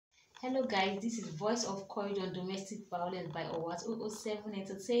Hello guys, this is Voice of Courage on Domestic Violence by Owat 007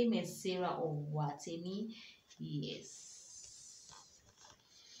 Entertainment, Sarah Owatemi. Yes.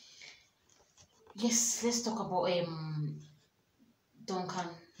 Yes, let's talk about Duncan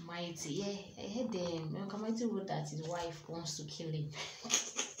Mighty. Yeah, I heard Duncan Mighty wrote that his wife wants to kill him. He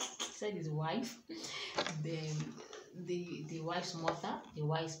said his wife, the the wife's mother, the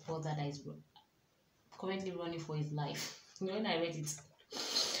wife's brother that is currently running for his life. When I read it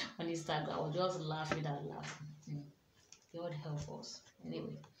on Instagram, I was just laughing and laughing. God help us.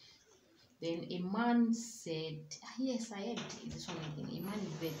 Anyway, then a man said, yes, I heard this one again. A man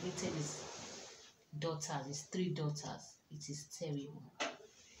neglected his daughters, his three daughters. It is terrible.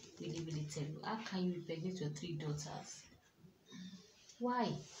 Really, really terrible. How can you impregnate your three daughters?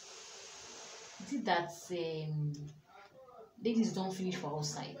 Why? Is it that ladies don't finish for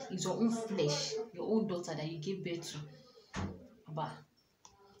outside? It's your own flesh, your own daughter that you gave birth to. But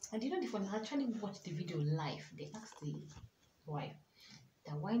and you know the fun, I actually watched the video live. They asked the wife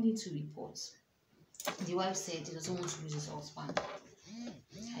that why need to report. The wife said he doesn't want to lose his husband.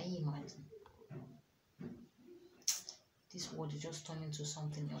 Can you imagine? This world is just turning into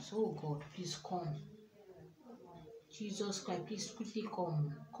something else. Oh God, please come. Jesus Christ, please quickly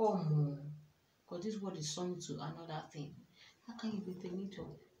come. Come. Because this world is turning to another thing. How can you be pregnant your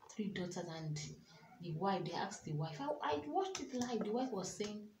three daughters and the wife, they asked the wife. I watched it live. The wife was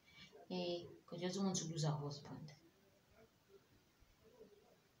saying, because she doesn't want to lose her husband.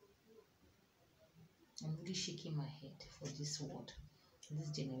 I'm really shaking my head for this world, this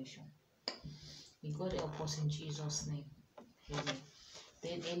generation. May God help us in Jesus' name. Amen.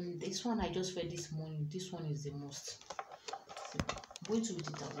 Then this one I just read this morning. This one is the most. So I'm going to read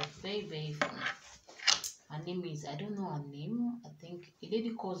it out. Very, very funny. Her name is, I don't know her name. I think a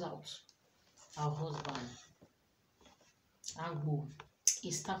lady calls out her husband, Agbo,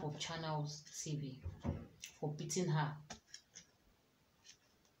 a staff of Channels TV, for beating her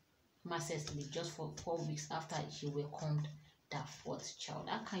mercilessly just for 4 weeks after she welcomed their fourth child.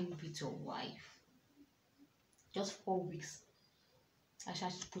 How can you beat your wife? Just 4 weeks after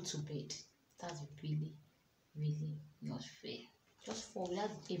she put to bed. That's really, really not fair. Just 4 weeks,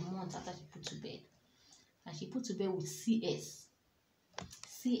 that's a month after she put to bed. And she put to bed with CS.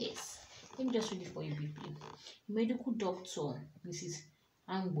 CS. Let me just read it for you briefly. Medical doctor, Mrs.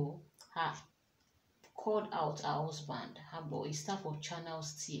 Angbo, called out her husband, Agbo, a staff of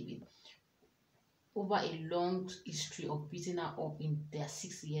Channels TV, over a long history of beating her up in their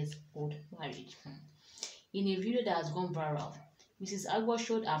 6-year-old marriage. In a video that has gone viral, Mrs. Agbo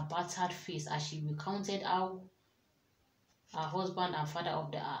showed her battered face as she recounted how her husband and father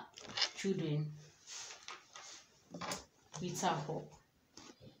of their children beat her up.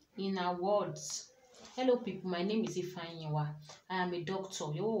 In her words, hello people, my name is Ifanyiwa. I am a doctor.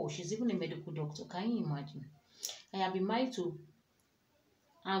 Oh, she's even a medical doctor. Can you imagine? I have been married to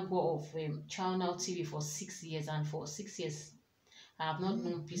Agbo of Channel TV for 6 years, and for 6 years I have not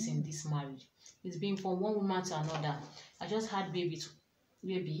known peace in this marriage. It's been from one woman to another. I just had baby.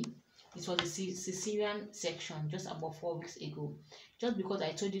 It was a cesarean section just about 4 weeks ago. Just because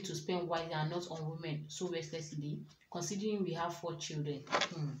I told you to spend wisely and not on women so restlessly, considering we have 4 children.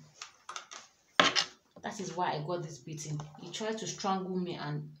 That is why I got this beating. He tried to strangle me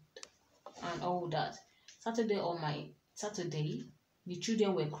and all that. Saturday, the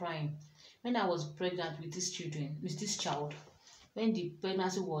children were crying. When I was pregnant with this child, when the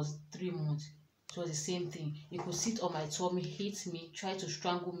pregnancy was 3 months, it was the same thing. He could sit on my tummy, hit me, try to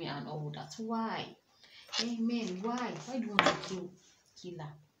strangle me and all that. Why? Amen. Why? Why do you want to kill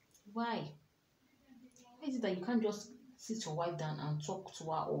her? Why? Why is it that you can't just sit your wife down and talk to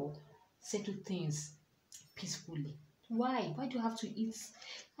her or settle things peacefully? Why? Why do you have to hit?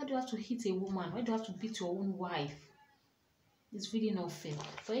 Why do you have to hit a woman? Why do you have to beat your own wife? It's really not fair.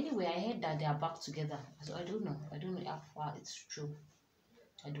 But anyway, I heard that they are back together. So I don't know. I don't know how far it's true.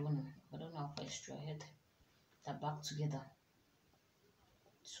 I don't know. I don't know how far it's true. I heard they're back together.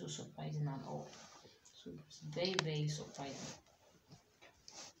 So surprising and all. So it's very, very surprising.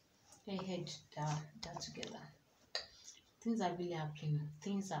 I heard they're together. Things are really happening.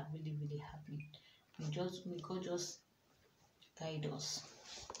 Things are really, really happening. May God just guide us.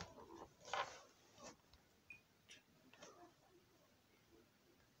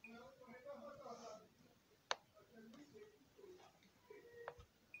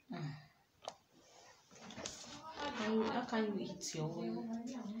 How can you hit your own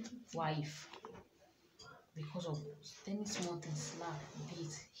wife because of any small thing? Slap,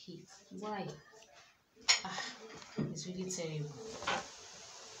 beat, hit? Why? It's really terrible.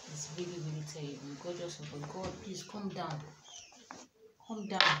 It's really, really terrible. God just, God, please come down. Calm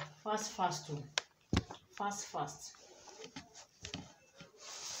down. Fast too. Fast.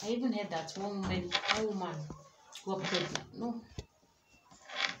 I even heard that one woman got pregnant. No.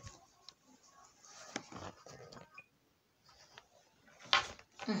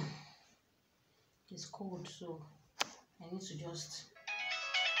 It's cold, so I need to just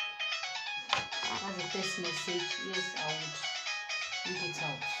have a text message. Yes, I would read it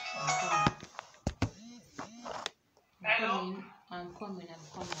out. I'm coming.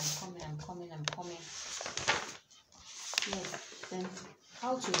 Yes, then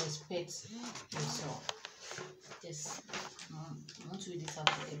how to respect yourself. Yes, I want to read this out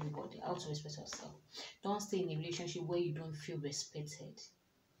to everybody. How to respect yourself. Don't stay in a relationship where you don't feel respected.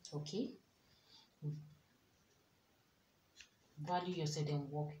 Okay? Value yourself and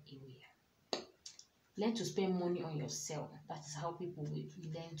walk away. Learn to spend money on yourself. That is how people will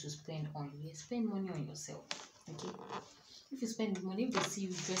learn to spend on you. Spend money on yourself. Okay? If you spend money, if they see you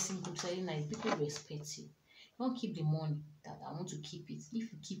dressing good, selling nice, people will respect you. Don't keep the money that I want to keep it.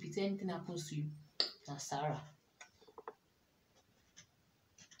 If you keep it, anything happens to you, now Sarah.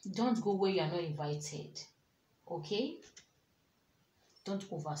 Don't go where you are not invited. Okay? Don't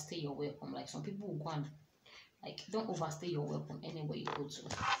overstay your welcome. Like some people will go and don't overstay your welcome anywhere you go to.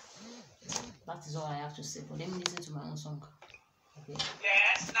 That is all I have to say. But let me listen to my own song. Okay.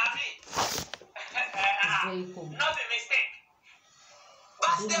 Yes, Nabi. It's very cool. Not a mistake.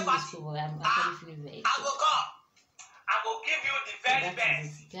 I'm actually feeling very cool. I will come. I will give you the very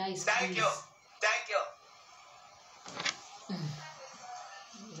best. Guys, Thank you.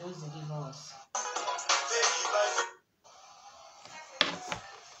 Just give us.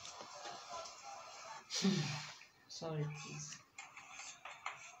 Sorry, please.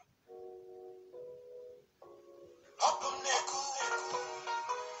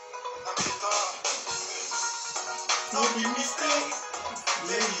 No be mistake.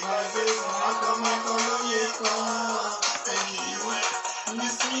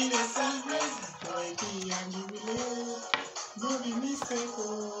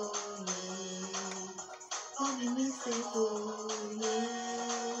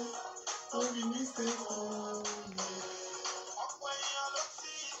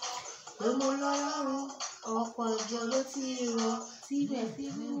 Ọ̀pọ̀ ìjọ ló ti rọ síbẹ̀ sí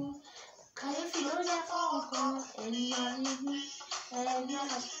mú. Kàyéfì ló jẹ́ fọ́ọ̀mù kan ènìyàn níbí. Ẹ̀ẹ́dí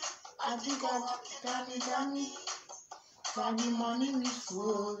àdúgbò dámidámi. Tàbí money mi fò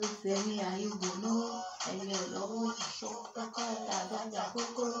sẹ́mi àyùgbóná. Ẹ̀yẹ lọ́wọ́ ìṣọ́ kọ́kọ́ dàgbàjà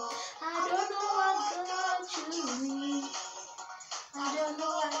kókó. I don't know what God choose me. I don't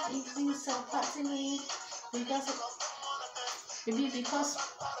know why it feels so bad to me. Because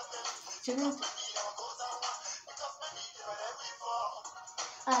you know,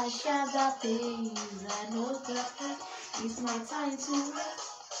 I share that pain. I know that it's my time to rest.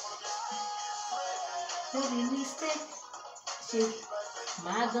 No be mistake.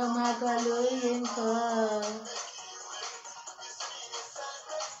 Maga loyenka.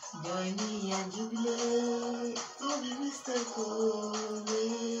 Join me and jubilate. No be mistake, oh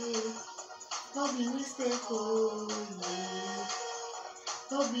yeah. No be mistake, oh yeah.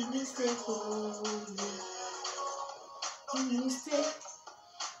 No be mistake, oh yeah. No be mistake.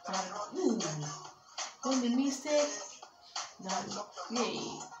 No be mistake.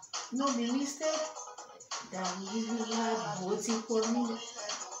 No be mistake. That you have voted for me.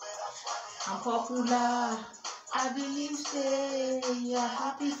 I'm popular. I believe say you're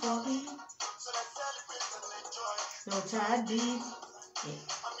happy for me. What I did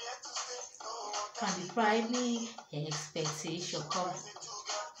can deprive me. Expectation come.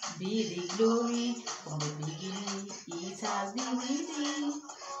 Be the glory from the beginning. It has been written.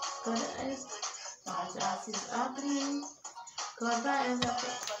 God as is happening. God that is a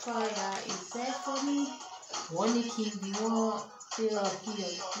fire is set for me. One king be one, fear of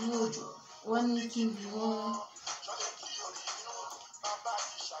no. One king be one.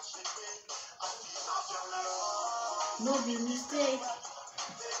 No be mistake.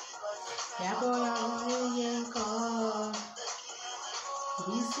 Yaboyanka.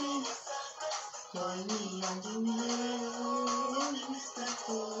 Listen, join me and do mistake.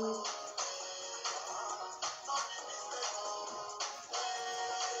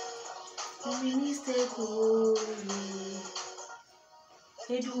 No be mistake, oh yeah.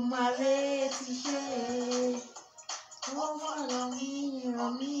 Èdùmàrè ti ṣe, ó fọ̀rọ̀ mi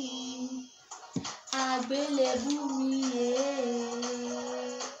ràn mí. Àgbélébù mi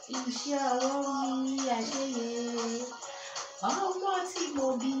iṣẹ́ ọwọ́ mi àṣeyẹ. Ọmọ tí mo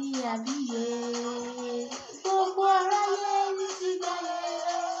bí àbíyè. Gbogbo aráyé ní ti gbáyé.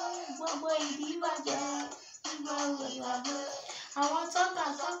 Gbogbo ìdíbàjẹ́ nígbà ìwàgbé. I want to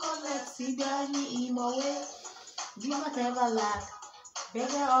let see Gani in my way. Give whatever lack.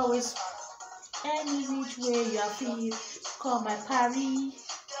 Better always any which way you feel. Call my party.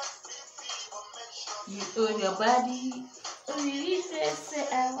 You own your body. Only say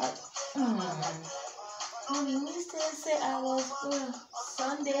I was. Only say I was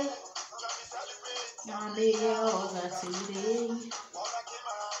Sunday. Monday, over today.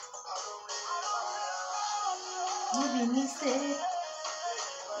 You be mistake.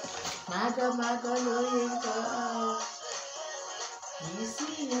 My God, Lord. You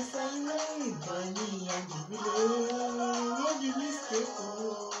see the sunlight, Johnny and Jubilee. You be mistake,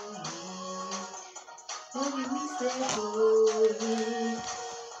 oh yeah. You be mistake, oh yeah.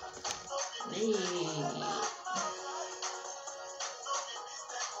 Yeah,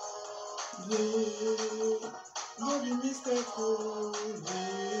 you be mistake, oh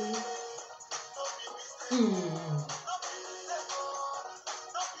yeah.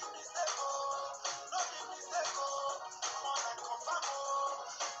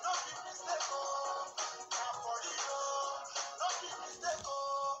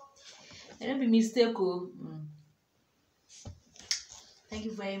 Don't be mistake, oh. Thank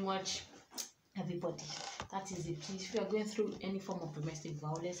you very much, everybody. That is it. Please, if you are going through any form of domestic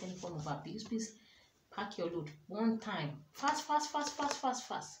violence, any form of abuse, please pack your load one time. Fast.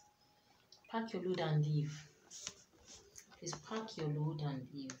 Pack your load and leave. Please pack your load and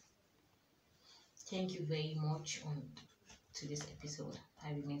leave. Thank you very much on to this episode.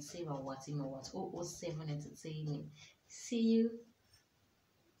 I remain safe at Watimo 007 Entertainment. See you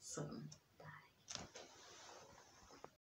soon.